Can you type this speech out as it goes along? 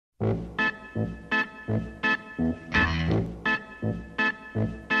Yeah,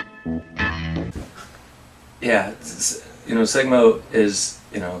 you know, Segmo is,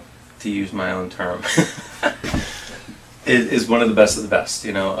 you know, to use my own term, it is one of the best of the best.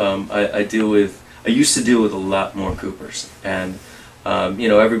 You know, I used to deal with a lot more coopers, and you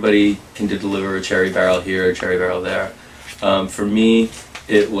know, everybody can deliver a cherry barrel here, a cherry barrel there. For me,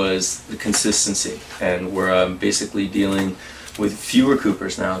 it was the consistency, and where I'm basically dealing with fewer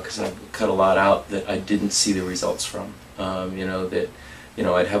coopers now because I've cut a lot out that I didn't see the results from. You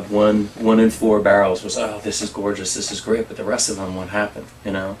know, I'd have one in 4 barrels was, oh, this is gorgeous, this is great, but the rest of them, what happened?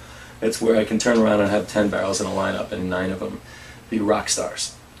 You know, it's where I can turn around and have 10 barrels in a lineup and 9 of them be rock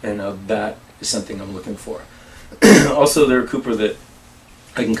stars. And that is something I'm looking for. Also, they're a cooper that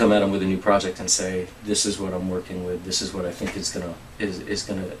I can come at them with a new project and say, this is what I'm working with, this is what I think is gonna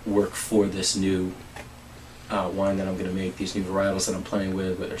work for this new wine that I'm going to make, these new varietals that I'm playing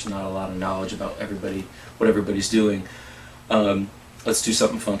with, but there's not a lot of knowledge about what everybody's doing. Let's do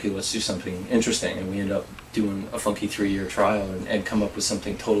something funky, let's do something interesting, and we end up doing a funky 3-year trial and come up with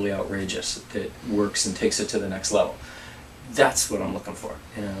something totally outrageous that works and takes it to the next level. That's what I'm looking for,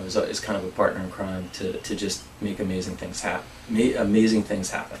 you know, is kind of a partner in crime to just make amazing things happen.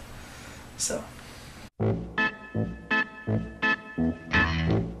 So.